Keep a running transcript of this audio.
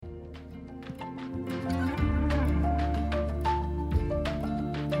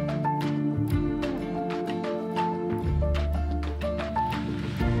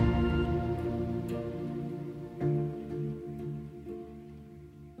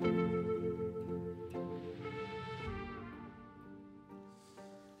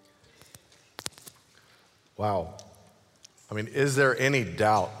Wow. I mean, is there any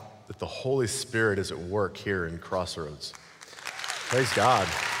doubt that the Holy Spirit is at work here in Crossroads? Praise God.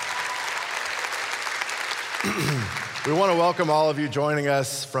 We want to welcome all of you joining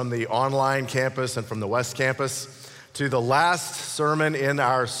us from the online campus and from the West Campus to the last sermon in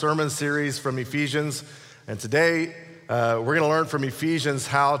our sermon series from Ephesians. And today, we're going to learn from Ephesians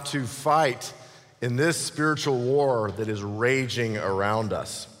how to fight in this spiritual war that is raging around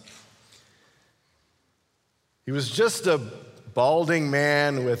us. He was just a balding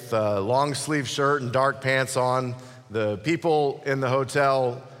man with a long sleeve shirt and dark pants on. The people in the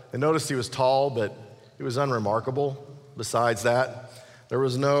hotel, they noticed he was tall, but he was unremarkable. Besides that, there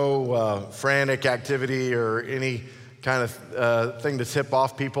was no frantic activity or any kind of thing to tip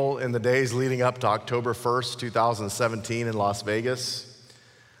off people in the days leading up to October 1st, 2017 in Las Vegas.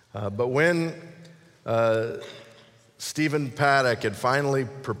 But when Stephen Paddock had finally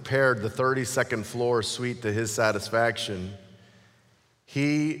prepared the 32nd floor suite to his satisfaction,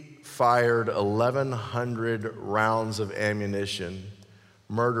 he fired 1,100 rounds of ammunition,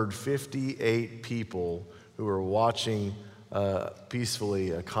 murdered 58 people who were watching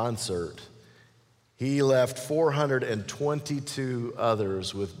peacefully a concert. He left 422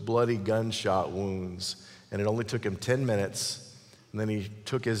 others with bloody gunshot wounds, and it only took him 10 minutes, and then he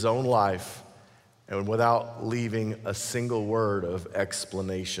took his own life, and without leaving a single word of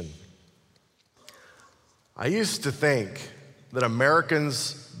explanation. I used to think that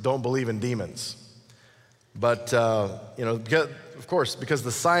Americans don't believe in demons. But, because, of course, because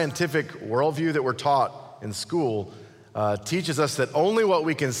the scientific worldview that we're taught in school teaches us that only what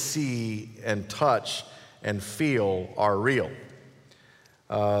we can see and touch and feel are real.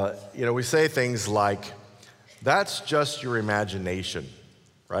 We say things like, that's just your imagination,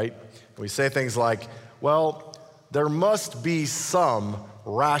 right? We say things like, well, there must be some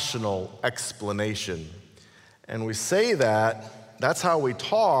rational explanation. And we say that's how we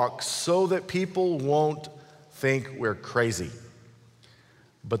talk so that people won't think we're crazy.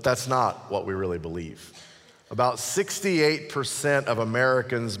 But that's not what we really believe. About 68% of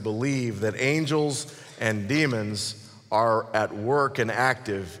Americans believe that angels and demons are at work and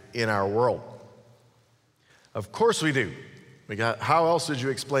active in our world. Of course we do. How else would you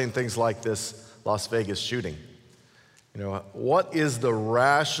explain things like this Las Vegas shooting? What is the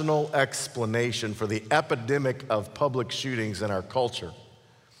rational explanation for the epidemic of public shootings in our culture?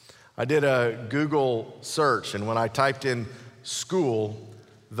 I did a Google search, and when I typed in school,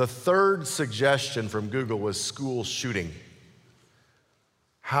 the third suggestion from Google was school shooting.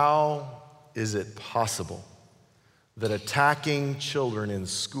 How is it possible that attacking children in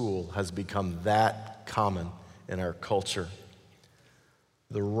school has become that common in our culture?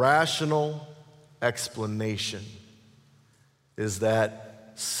 The rational explanation is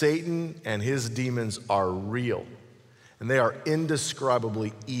that Satan and his demons are real, and they are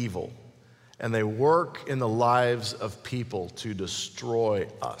indescribably evil, and they work in the lives of people to destroy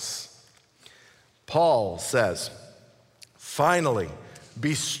us. Paul says, finally,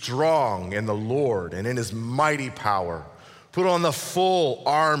 be strong in the Lord and in his mighty power. Put on the full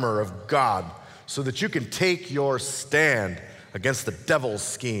armor of God so that you can take your stand against the devil's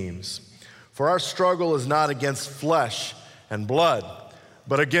schemes. For our struggle is not against flesh and blood,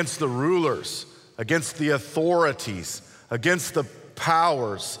 but against the rulers, against the authorities, against the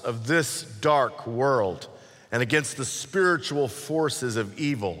powers of this dark world, and against the spiritual forces of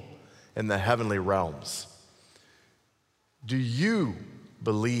evil in the heavenly realms. Do you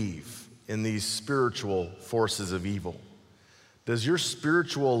believe in these spiritual forces of evil? Does your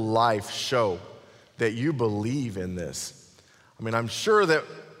spiritual life show that you believe in this? I'm sure that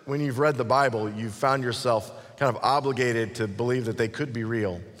when you've read the Bible, you've found yourself kind of obligated to believe that they could be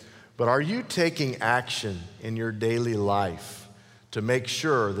real. But are you taking action in your daily life to make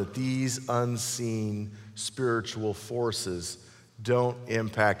sure that these unseen spiritual forces don't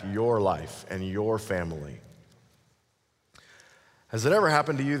impact your life and your family? Has it ever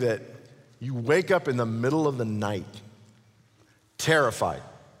happened to you that you wake up in the middle of the night, terrified,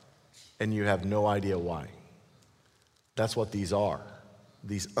 and you have no idea why? That's what these are,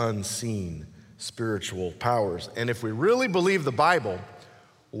 these unseen spiritual powers. And if we really believe the Bible,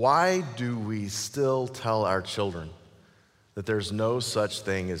 why do we still tell our children that there's no such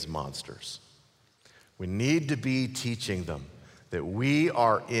thing as monsters? We need to be teaching them that we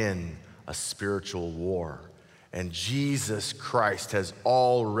are in a spiritual war, and Jesus Christ has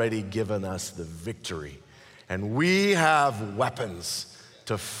already given us the victory, and we have weapons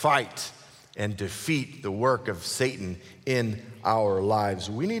to fight and defeat the work of Satan in our lives.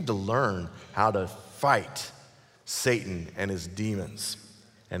 We need to learn how to fight Satan and his demons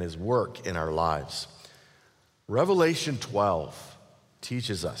and his work in our lives. Revelation 12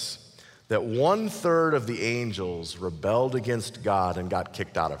 teaches us that 1/3 of the angels rebelled against God and got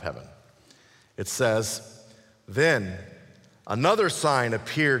kicked out of heaven. It says, "Then another sign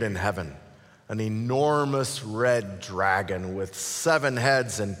appeared in heaven, an enormous red dragon with 7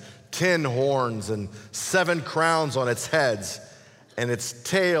 heads and 10 horns and 7 crowns on its heads, and its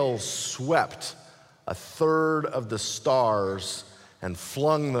tail swept 1/3 of the stars and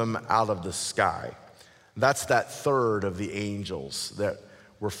flung them out of the sky." That's that third of the angels that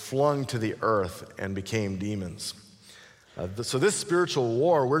were flung to the earth and became demons. So this spiritual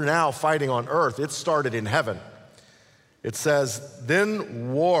war we're now fighting on earth, it started in heaven. It says,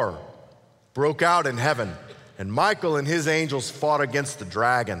 "Then war broke out in heaven, and Michael and his angels fought against the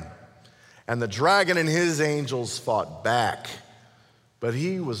dragon. And the dragon and his angels fought back, but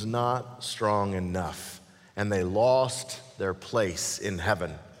he was not strong enough, and they lost their place in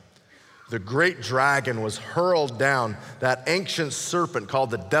heaven. The great dragon was hurled down, that ancient serpent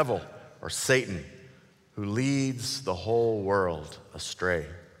called the devil or Satan, who leads the whole world astray.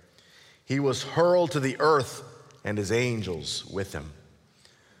 He was hurled to the earth and his angels with him."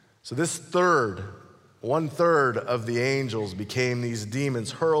 So this 1/3 of the angels became these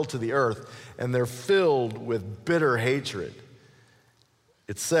demons hurled to the earth, and they're filled with bitter hatred.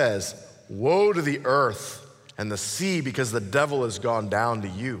 It says, "Woe to the earth and the sea, because the devil has gone down to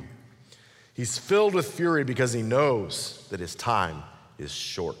you. He's filled with fury because he knows that his time is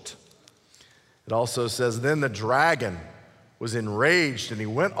short." It also says, "Then the dragon was enraged, and he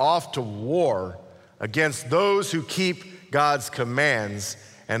went off to war against those who keep God's commands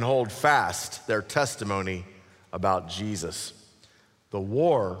and hold fast their testimony about Jesus." The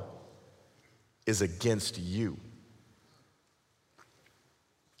war is against you.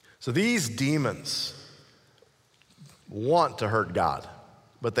 So these demons want to hurt God,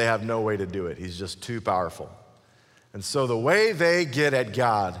 but they have no way to do it. He's just too powerful. And so the way they get at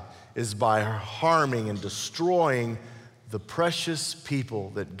God is by harming and destroying the precious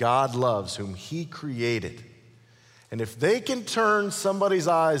people that God loves, whom he created. And if they can turn somebody's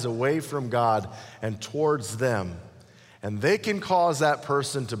eyes away from God and towards them, and they can cause that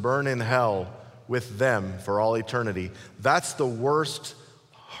person to burn in hell with them for all eternity, that's the worst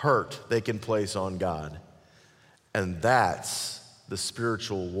hurt they can place on God. And that's the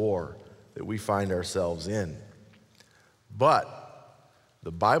spiritual war that we find ourselves in. But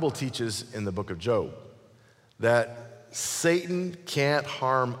the Bible teaches in the book of Job that Satan can't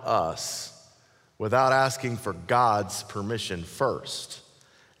harm us without asking for God's permission first.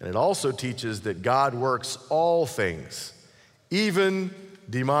 And it also teaches that God works all things, even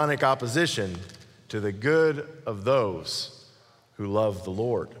demonic opposition, to the good of those who love the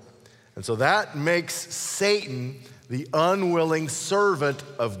Lord. And so that makes Satan the unwilling servant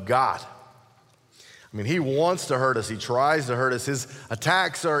of God. I mean, he wants to hurt us. He tries to hurt us. His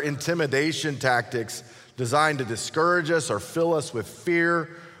attacks are intimidation tactics designed to discourage us or fill us with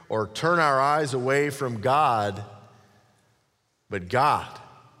fear or turn our eyes away from God. But God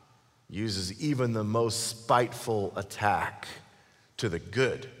uses even the most spiteful attack to the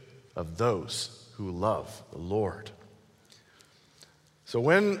good of those who love the Lord. So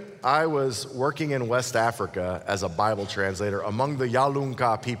when I was working in West Africa as a Bible translator among the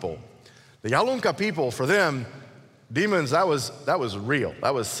Yalunka people, the Yalunka people, for them, demons, that was real.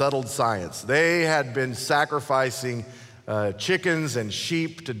 That was settled science. They had been sacrificing chickens and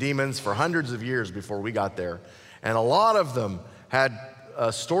sheep to demons for hundreds of years before we got there. And a lot of them had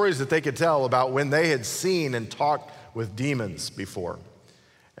stories that they could tell about when they had seen and talked with demons before.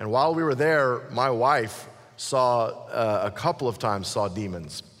 And while we were there, my wife a couple of times saw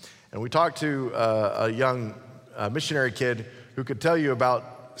demons. And we talked to a young missionary kid who could tell you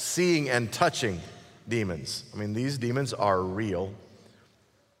about seeing and touching demons. I mean, these demons are real.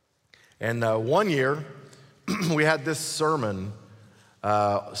 And one year, we had this sermon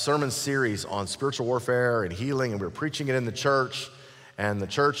series on spiritual warfare and healing, and we were preaching it in the church, and the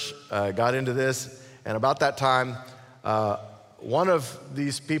church got into this. And about that time, one of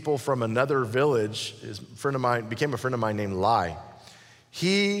these people from another village, became a friend of mine named Lai.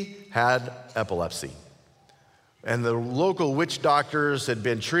 He had epilepsy. And the local witch doctors had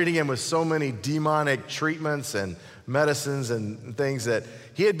been treating him with so many demonic treatments and medicines and things that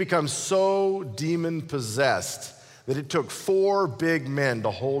he had become so demon-possessed that it took 4 big men to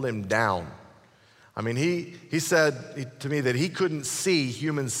hold him down. I mean, he said to me that he couldn't see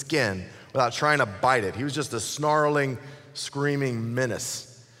human skin without trying to bite it. He was just a snarling, screaming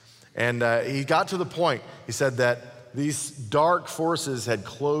menace. And he got to the point, he said, that these dark forces had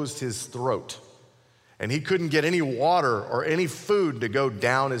closed his throat. And he couldn't get any water or any food to go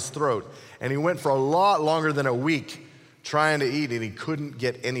down his throat. And he went for a lot longer than a week trying to eat, and he couldn't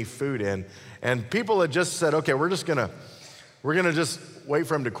get any food in. And people had just said, okay, we're gonna just wait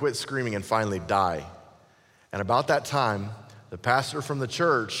for him to quit screaming and finally die. And about that time, the pastor from the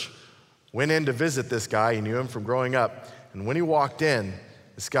church went in to visit this guy. He knew him from growing up. And when he walked in,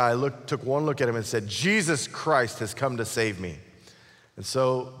 this guy took one look at him and said, "Jesus Christ has come to save me." And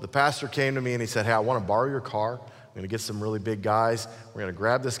so the pastor came to me and he said, "Hey, I want to borrow your car. I'm going to get some really big guys. We're going to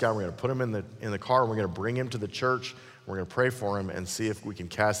grab this guy. We're going to put him in the car, and we're going to bring him to the church. We're going to pray for him and see if we can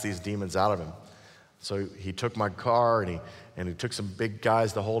cast these demons out of him." So he took my car, and he took some big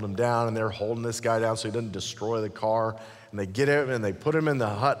guys to hold him down, and they're holding this guy down so he doesn't destroy the car. And they get him and they put him in the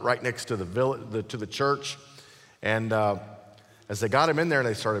hut right next to the church. And as they got him in there and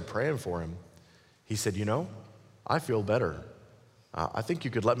they started praying for him, he said, "You know, I feel better. I think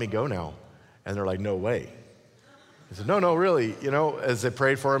you could let me go now." And they're like, "No way." He said, No, really. You know, as they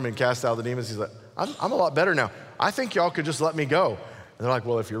prayed for him and cast out the demons, he's like, I'm a lot better now. I think y'all could just let me go. And they're like,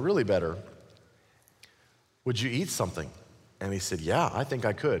 "Well, if you're really better, would you eat something?" And he said, "Yeah, I think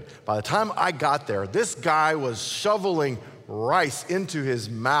I could." By the time I got there, this guy was shoveling rice into his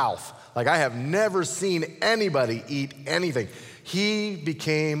mouth. Like, I have never seen anybody eat anything. He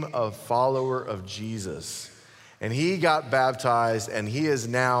became a follower of Jesus. And he got baptized, and he is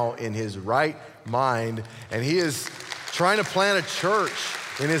now in his right mind, and he is trying to plant a church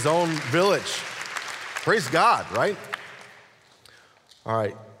in his own village. Praise God, right? All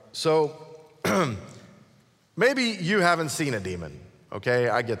right, so maybe you haven't seen a demon, okay?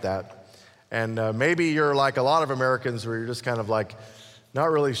 I get that. And maybe you're like a lot of Americans where you're just kind of like not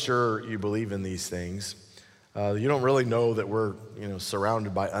really sure you believe in these things. You don't really know that we're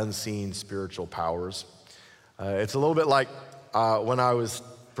surrounded by unseen spiritual powers. It's a little bit like when I was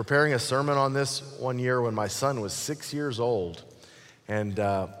preparing a sermon on this one year when my son was 6 years old.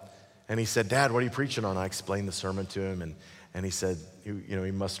 And he said, "Dad, what are you preaching on?" I explained the sermon to him, and he said,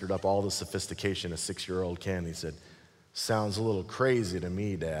 he mustered up all the sophistication a 6-year-old can. He said, "Sounds a little crazy to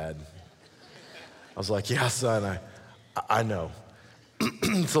me, Dad." I was like, "Yeah, son, I know."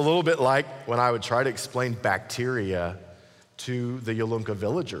 It's a little bit like when I would try to explain bacteria to the Yalunka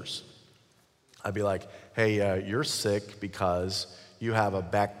villagers. I'd be like, "Hey, you're sick because you have a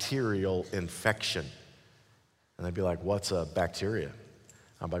bacterial infection." And they'd be like, "What's a bacteria?"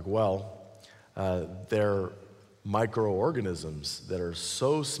 I'm like, "Well, they're microorganisms that are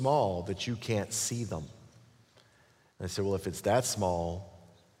so small that you can't see them." And I said, "Well, if it's that small,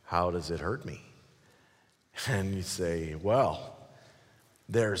 how does it hurt me?" And you say, "Well,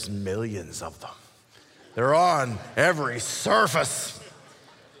 there's millions of them. They're on every surface."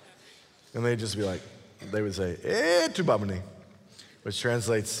 And they'd just be like, they would say, "Tu babani," which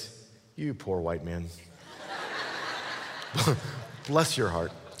translates, "You poor white man." Bless your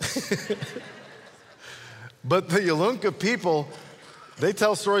heart. But the Yalunka people, they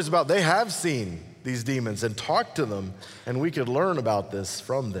tell stories about they have seen these demons and talked to them, and we could learn about this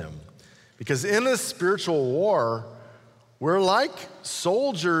from them. Because in a spiritual war, we're like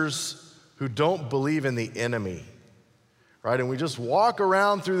soldiers who don't believe in the enemy, right? And we just walk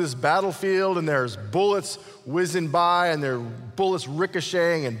around through this battlefield, and there's bullets whizzing by, and there are bullets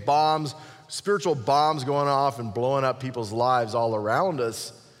ricocheting, and bombs, spiritual bombs going off and blowing up people's lives all around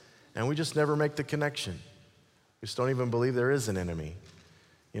us, and we just never make the connection. We just don't even believe there is an enemy.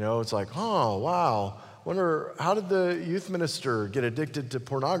 It's like, "Oh, wow, wonder how did the youth minister get addicted to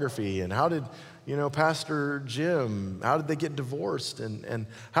pornography, and how did Pastor Jim, how did they get divorced? And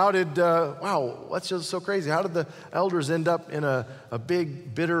how did, wow, that's just so crazy. How did the elders end up in a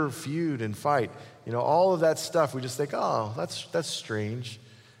big, bitter feud and fight?" All of that stuff, we just think, "Oh, that's strange."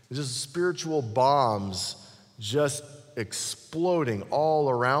 It's just spiritual bombs just exploding all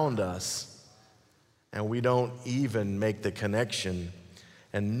around us, and we don't even make the connection.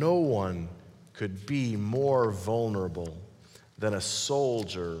 And no one could be more vulnerable than a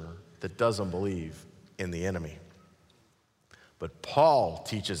soldier that doesn't believe in the enemy. But Paul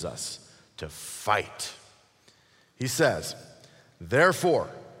teaches us to fight. He says, "Therefore,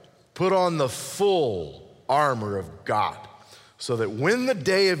 put on the full armor of God, so that when the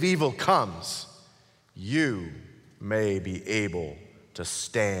day of evil comes, you may be able to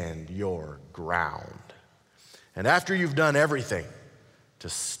stand your ground. And after you've done everything, to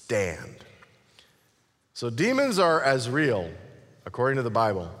stand." So demons are as real, according to the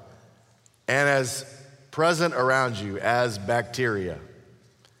Bible, and as present around you as bacteria.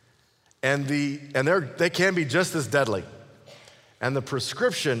 And they can be just as deadly. And the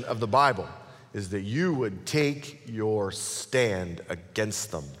prescription of the Bible is that you would take your stand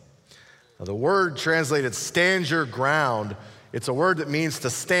against them. Now, the word translated "stand your ground" It's a word that means to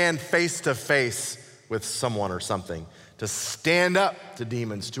stand face to face with someone or something, to stand up to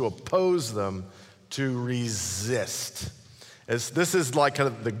demons, to oppose them, to resist. This is like kind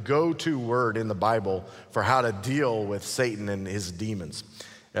of the go-to word in the Bible for how to deal with Satan and his demons.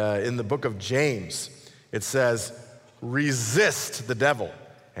 In the book of James, it says, resist the devil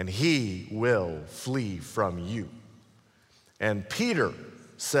and he will flee from you. And Peter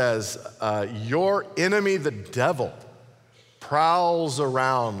says, your enemy, the devil, prowls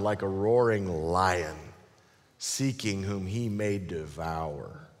around like a roaring lion, seeking whom he may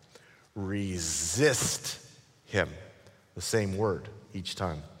devour. Resist him. The same word each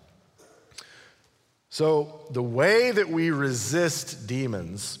time. So the way that we resist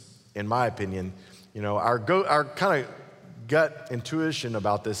demons, in my opinion, our kind of gut intuition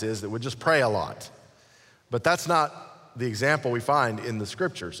about this is that we just pray a lot. But that's not the example we find in the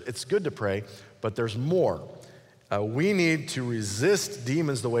scriptures. It's good to pray, but there's more. We need to resist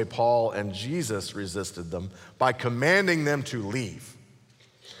demons the way Paul and Jesus resisted them by commanding them to leave.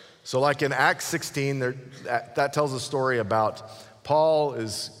 So like in Acts 16, that tells a story about Paul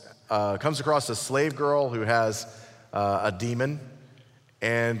comes across a slave girl who has a demon,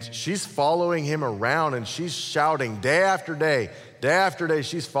 and she's following him around, and she's shouting day after day,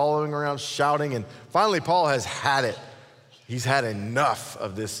 she's following around shouting, and finally Paul has had it. He's had enough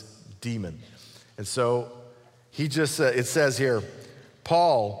of this demon. And so it says here,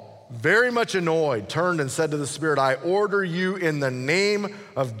 Paul, very much annoyed, turned and said to the spirit, I order you in the name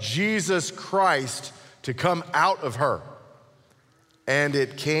of Jesus Christ to come out of her. And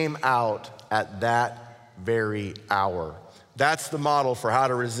it came out at that very hour. That's the model for how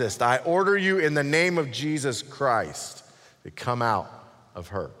to resist. I order you in the name of Jesus Christ to come out of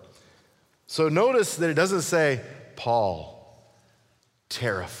her. So notice that it doesn't say, Paul,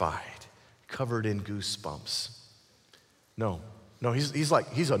 terrified, covered in goosebumps. No,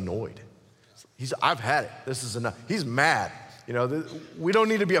 he's annoyed. I've had it. This is enough. He's mad. We don't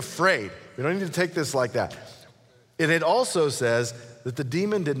need to be afraid. We don't need to take this like that. And it also says that the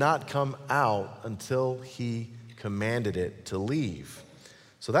demon did not come out until he commanded it to leave.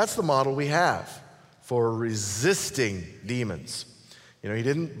 So that's the model we have for resisting demons. He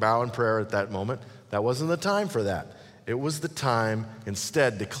didn't bow in prayer at that moment. That wasn't the time for that. It was the time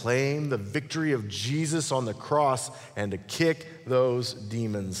instead to claim the victory of Jesus on the cross and to kick those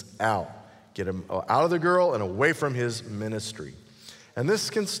demons out. Get him out of the girl and away from his ministry. And this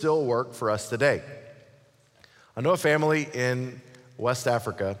can still work for us today. I know a family in West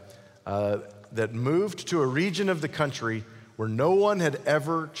Africa that moved to a region of the country where no one had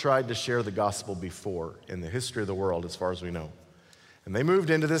ever tried to share the gospel before in the history of the world, as far as we know. And they moved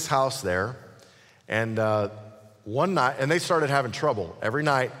into this house there, and one night, and they started having trouble. Every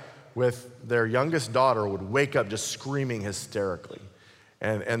night with their youngest daughter would wake up just screaming hysterically.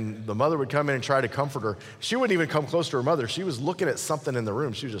 And the mother would come in and try to comfort her. She wouldn't even come close to her mother. She was looking at something in the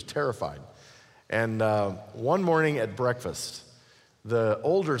room. She was just terrified. And one morning at breakfast, the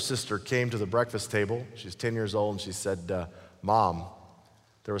older sister came to the breakfast table. She's 10 years old, and she said, Mom,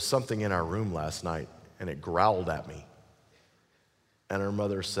 there was something in our room last night, and it growled at me. And her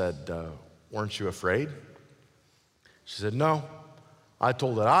mother said, weren't you afraid? She said, no. I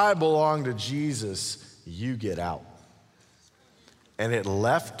told it, I belong to Jesus. You get out. And it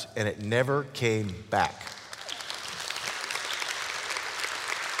left, and it never came back.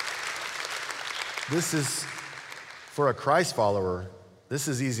 This is, for a Christ follower, this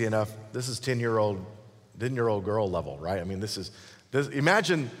is easy enough. This is 10-year-old girl level, right? I mean,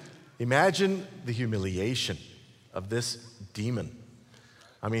 imagine the humiliation of this demon.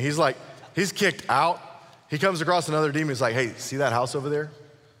 I mean, he's kicked out. He comes across another demon. He's like, hey, see that house over there?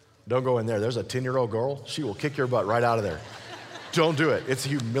 Don't go in there. There's a 10-year-old girl. She will kick your butt right out of there. Don't do it. It's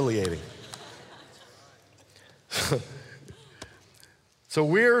humiliating. So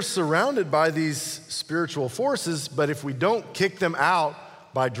we're surrounded by these spiritual forces, but if we don't kick them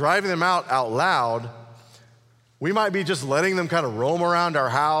out by driving them out loud, we might be just letting them kind of roam around our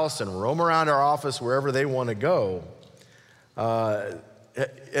house and roam around our office wherever they want to go.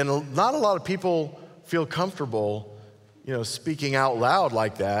 And not a lot of people feel comfortable, speaking out loud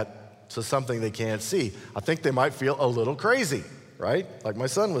like that to something they can't see. I think they might feel a little crazy, right? Like my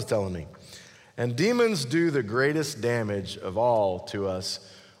son was telling me. And demons do the greatest damage of all to us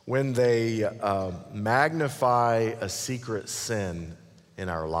when they magnify a secret sin in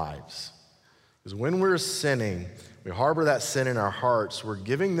our lives. Because when we're sinning, we harbor that sin in our hearts, we're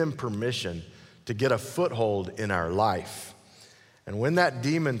giving them permission to get a foothold in our life. And when that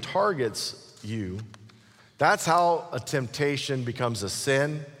demon targets you, that's how a temptation becomes a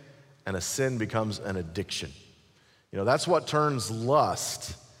sin, and a sin becomes an addiction. That's what turns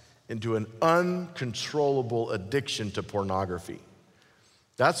lust into an uncontrollable addiction to pornography.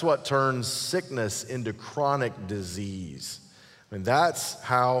 That's what turns sickness into chronic disease. That's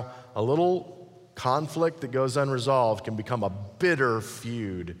how a little conflict that goes unresolved can become a bitter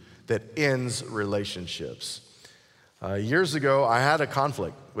feud that ends relationships. Years ago, I had a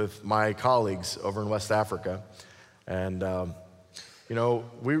conflict with my colleagues over in West Africa, and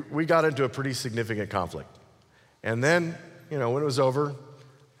we got into a pretty significant conflict. And then, when it was over,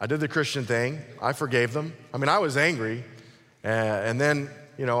 I did the Christian thing. I forgave them. I was angry, and then,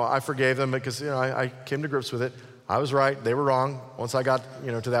 I forgave them because, I came to grips with it. I was right, they were wrong. Once I got,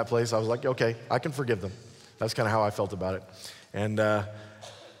 to that place, I was like, okay, I can forgive them. That's kind of how I felt about it. And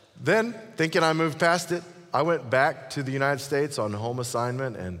then, thinking I moved past it, I went back to the United States on home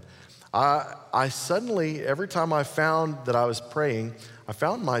assignment, and I suddenly, every time I found that I was praying, I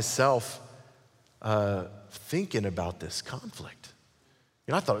found myself thinking about this conflict.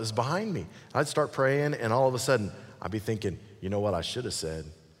 I thought it was behind me. I'd start praying, and all of a sudden, I'd be thinking, you know what I should have said?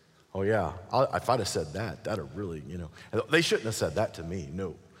 Oh yeah, if I'd have said that, that'd have really, they shouldn't have said that to me,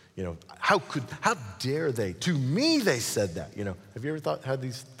 no. How dare they? To me, they said that, Have you ever had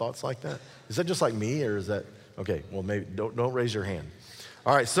these thoughts like that? Is that just like me, or is that, okay, well, maybe, don't raise your hand.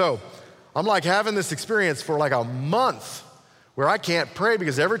 All right, so I'm like having this experience for like a month where I can't pray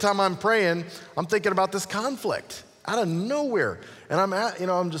because every time I'm praying, I'm thinking about this conflict out of nowhere. And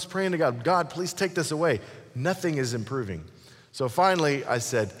I'm just praying to God, God, please take this away. Nothing is improving. So finally, I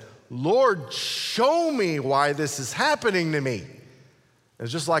said, Lord, show me why this is happening to me.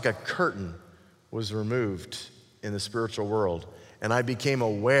 It's just like a curtain was removed in the spiritual world, and I became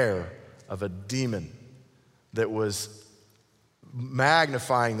aware of a demon that was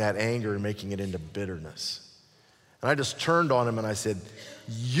magnifying that anger and making it into bitterness. And I just turned on him and I said,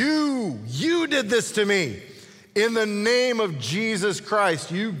 you did this to me. In the name of Jesus Christ,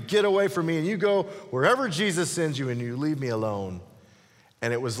 you get away from me and you go wherever Jesus sends you and you leave me alone.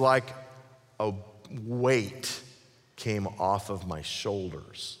 And it was like a weight came off of my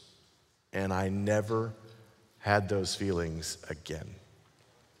shoulders, and I never had those feelings again.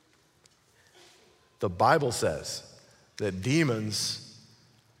 The Bible says that demons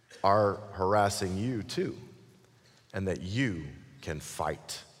are harassing you too, and that you can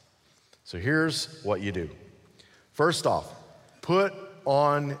fight. So here's what you do. First off, put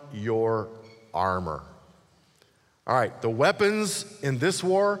on your armor. All right, the weapons in this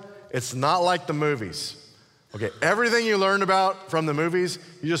war, it's not like the movies. Okay, everything you learned about from the movies,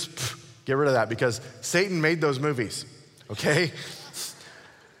 you just get rid of that because Satan made those movies, okay?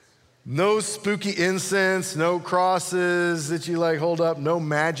 No spooky incense, no crosses that you hold up, no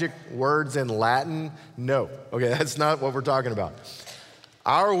magic words in Latin, no. Okay, that's not what we're talking about.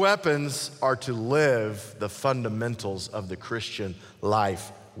 Our weapons are to live the fundamentals of the Christian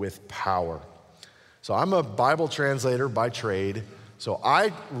life with power. So I'm a Bible translator by trade, so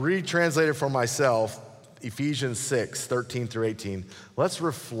I retranslated for myself Ephesians 6, 13 through 18. Let's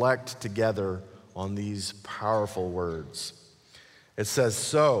reflect together on these powerful words. It says,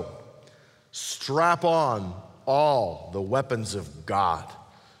 so, strap on all the weapons of God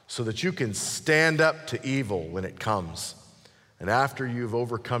so that you can stand up to evil when it comes. And after you've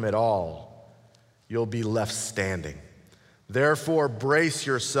overcome it all, you'll be left standing. Therefore, brace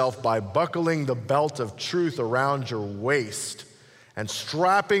yourself by buckling the belt of truth around your waist and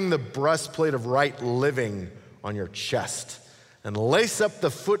strapping the breastplate of right living on your chest, and lace up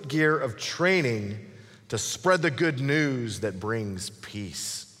the footgear of training to spread the good news that brings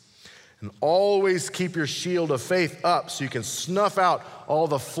peace. And always keep your shield of faith up so you can snuff out all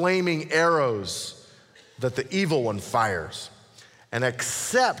the flaming arrows that the evil one fires. And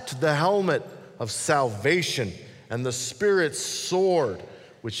accept the helmet of salvation and the Spirit's sword,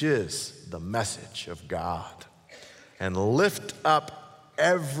 which is the message of God. And lift up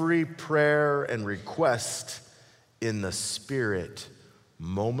every prayer and request in the Spirit,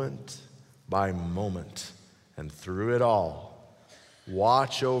 moment by moment. And through it all,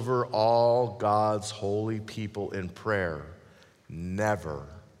 watch over all God's holy people in prayer. Never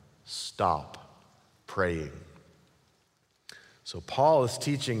stop praying. So Paul is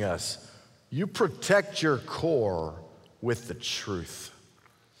teaching us, you protect your core with the truth.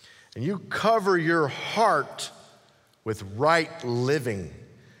 And you cover your heart with right living.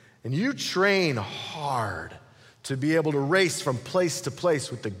 And you train hard to be able to race from place to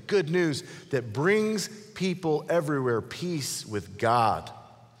place with the good news that brings people everywhere peace with God.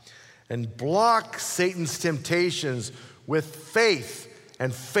 And block Satan's temptations with faith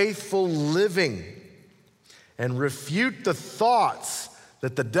and faithful living. And refute the thoughts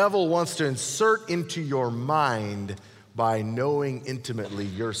that the devil wants to insert into your mind by knowing intimately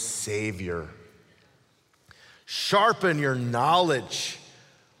your Savior. Sharpen your knowledge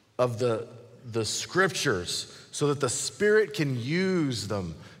of the scriptures so that the Spirit can use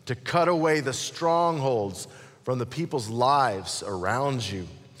them to cut away the strongholds from the people's lives around you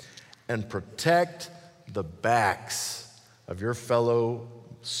and protect the backs of your fellow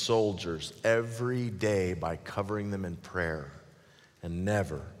soldiers every day by covering them in prayer and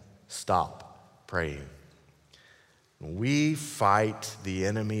never stop praying. We fight the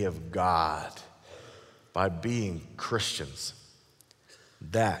enemy of God by being Christians.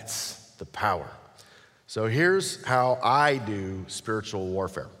 That's the power. So here's how I do spiritual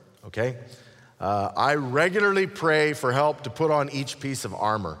warfare, okay? I regularly pray for help to put on each piece of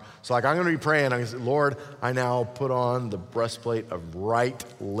armor. So like I'm gonna be praying, I'm gonna say, Lord, I now put on the breastplate of right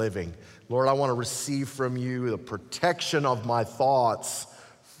living. Lord, I wanna receive from you the protection of my thoughts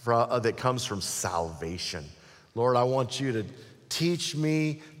that comes from salvation. Lord, I want you to teach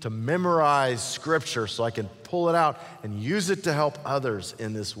me to memorize scripture so I can pull it out and use it to help others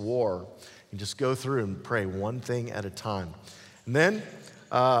in this war. You just go through and pray one thing at a time. And then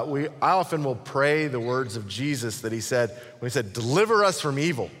I often will pray the words of Jesus that he said, when he said, deliver us from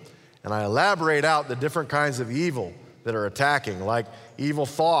evil. And I elaborate out the different kinds of evil that are attacking, like evil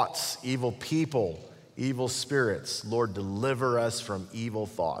thoughts, evil people, evil spirits. Lord, deliver us from evil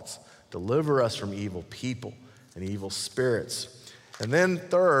thoughts. Deliver us from evil people and evil spirits. And then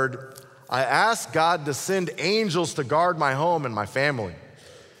third, I ask God to send angels to guard my home and my family.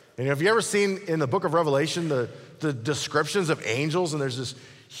 And have you ever seen in the book of Revelation the descriptions of angels? And there's this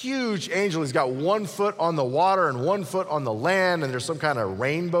huge angel. He's got 1 foot on the water and 1 foot on the land, and there's some kind of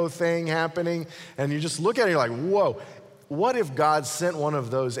rainbow thing happening. And you just look at it, you're like, whoa, what if God sent one of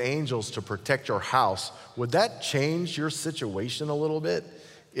those angels to protect your house? Would that change your situation a little bit?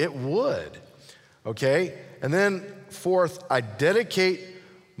 It would, okay? And then fourth, I dedicate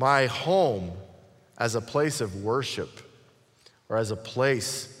my home as a place of worship or as a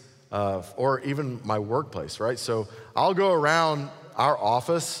place or even my workplace, right? So I'll go around our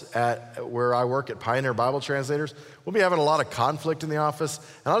office at where I work at Pioneer Bible Translators. We'll be having a lot of conflict in the office,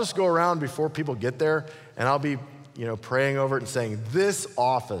 and I'll just go around before people get there, and I'll be, praying over it and saying, this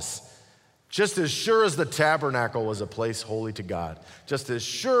office, just as sure as the tabernacle was a place holy to God, just as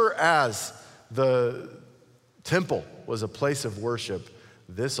sure as the temple was a place of worship,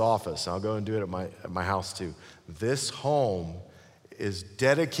 this office, I'll go and do it at my house too, this home is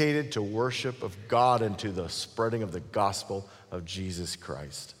dedicated to worship of God and to the spreading of the gospel of Jesus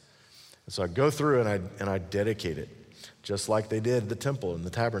Christ. And so I go through and I dedicate it, just like they did the temple and the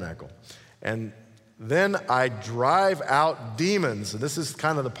tabernacle. And then I drive out demons, and this is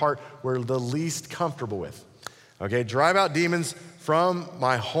kind of the part we're the least comfortable with. Okay, drive out demons from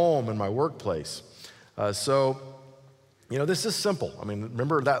my home and my workplace. So this is simple. I mean,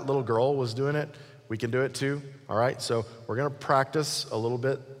 remember that little girl was doing it? We can do it too, all right? So we're gonna practice a little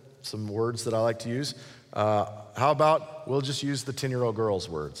bit, some words that I like to use. How about we'll just use the 10-year-old girl's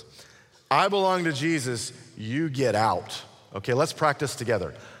words. I belong to Jesus, you get out. Okay, let's practice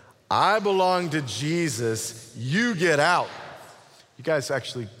together. I belong to Jesus, you get out. You guys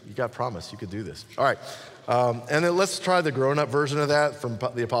you got promise, you could do this. All right, and then let's try the grown-up version of that from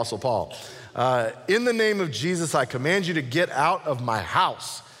the Apostle Paul. In the name of Jesus, I command you to get out of my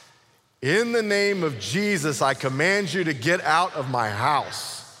house. In the name of Jesus, I command you to get out of my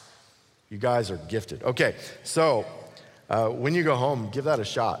house. You guys are gifted. Okay, so when you go home, give that a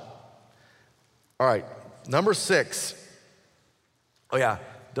shot. All right, number 6. Oh yeah,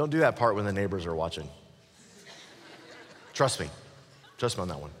 don't do that part when the neighbors are watching. Trust me on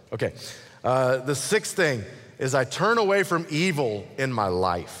that one. Okay, the 6th thing is I turn away from evil in my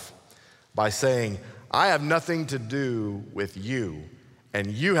life by saying, I have nothing to do with you, and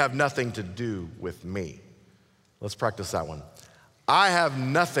you have nothing to do with me. Let's practice that one. I have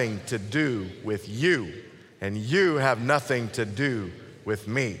nothing to do with you, and you have nothing to do with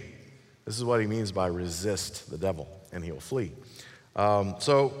me. This is what he means by resist the devil, and he will flee.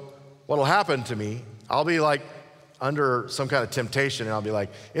 So what'll happen to me, I'll be like under some kind of temptation, and I'll be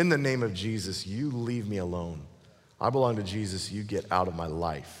like, in the name of Jesus, you leave me alone. I belong to Jesus, you get out of my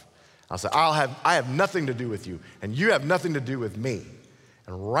life. I'll say, I have nothing to do with you, and you have nothing to do with me.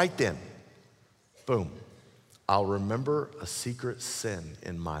 And right then, boom, I'll remember a secret sin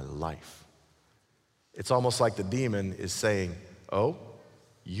in my life. It's almost like the demon is saying, oh,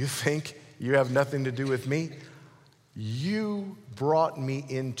 you think you have nothing to do with me? You brought me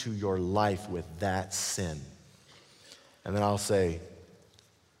into your life with that sin. And then I'll say,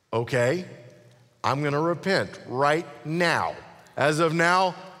 okay, I'm gonna repent right now As of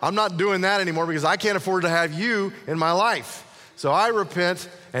now, I'm not doing that anymore because I can't afford to have you in my life. So I repent,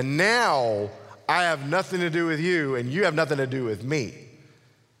 and now I have nothing to do with you, and you have nothing to do with me.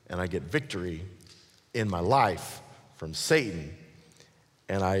 And I get victory in my life from Satan,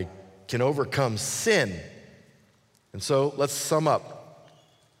 and I can overcome sin. And so let's sum up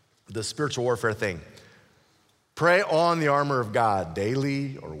the spiritual warfare thing. Pray on the armor of God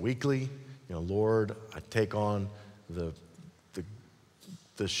daily or weekly. Lord, I take on the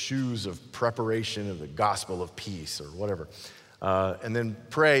shoes of preparation of the gospel of peace or whatever. And then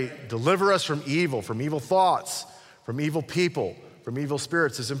pray, deliver us from evil thoughts, from evil people, from evil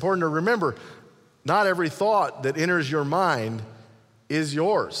spirits. It's important to remember, not every thought that enters your mind is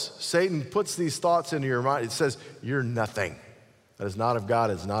yours. Satan puts these thoughts into your mind. It says, you're nothing. That is not of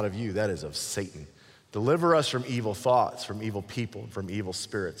God, it's not of you, that is of Satan. Deliver us from evil thoughts, from evil people, from evil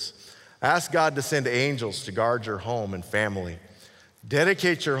spirits. Ask God to send angels to guard your home and family.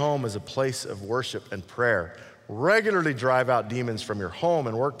 Dedicate your home as a place of worship and prayer. Regularly drive out demons from your home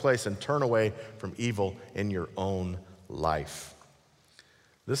and workplace and turn away from evil in your own life.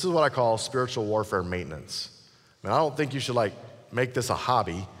 This is what I call spiritual warfare maintenance. I don't think you should make this a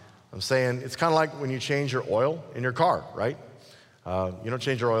hobby. I'm saying it's kind of like when you change your oil in your car, right? You don't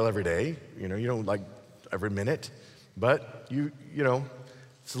change your oil every day. You don't every minute. But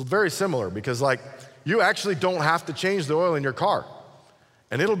it's very similar because you actually don't have to change the oil in your car.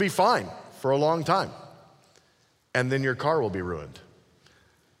 And it'll be fine for a long time. And then your car will be ruined.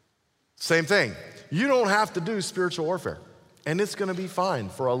 Same thing. You don't have to do spiritual warfare. And it's gonna be fine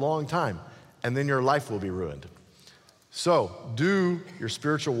for a long time. And then your life will be ruined. So do your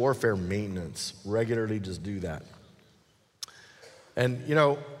spiritual warfare maintenance. Regularly just do that. And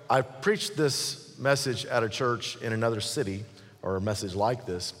I preached this message at a church in another city, or a message like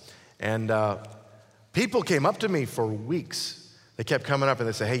this. And people came up to me for weeks. They kept coming up and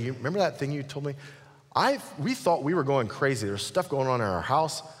they said, hey, you remember that thing you told me? We thought we were going crazy. There's stuff going on in our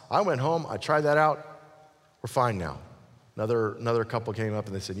house. I went home, I tried that out. We're fine now. Another couple came up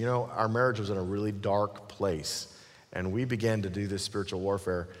and they said, our marriage was in a really dark place. And we began to do this spiritual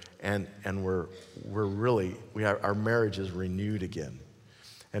warfare and our marriage is renewed again.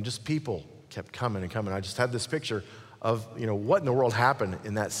 And just people kept coming and coming. I just had this picture of, what in the world happened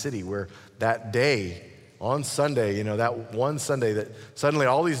in that city where that day on Sunday, that one Sunday that suddenly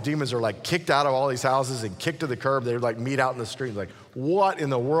all these demons are kicked out of all these houses and kicked to the curb. They're meet out in the street. What in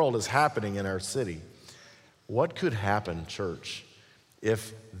the world is happening in our city? What could happen, church,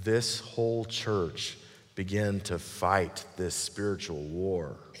 if this whole church began to fight this spiritual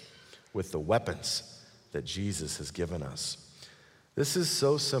war with the weapons that Jesus has given us? This is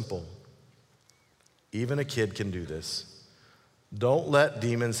so simple. Even a kid can do this. Don't let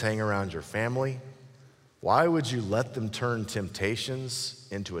demons hang around your family. Why would you let them turn temptations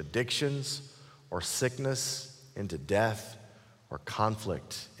into addictions, or sickness into death, or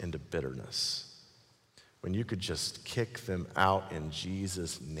conflict into bitterness, when you could just kick them out in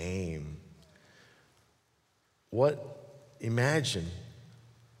Jesus' name? Imagine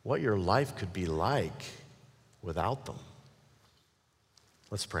what your life could be like without them.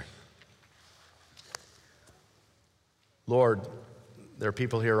 Let's pray. Lord, there are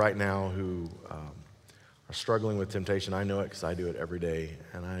people here right now who are struggling with temptation. I know it because I do it every day.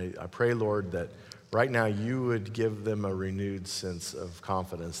 And I pray, Lord, that right now you would give them a renewed sense of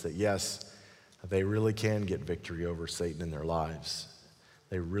confidence that, yes, they really can get victory over Satan in their lives.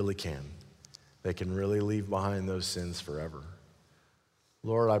 They really can. They can really leave behind those sins forever.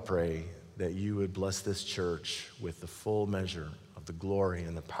 Lord, I pray that you would bless this church with the full measure of the glory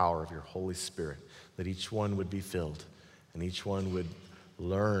and the power of your Holy Spirit, that each one would be filled and each one would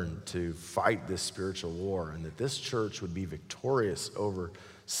learn to fight this spiritual war, and that this church would be victorious over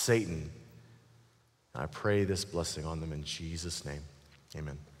Satan. I pray this blessing on them in Jesus' name.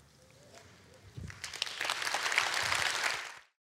 Amen.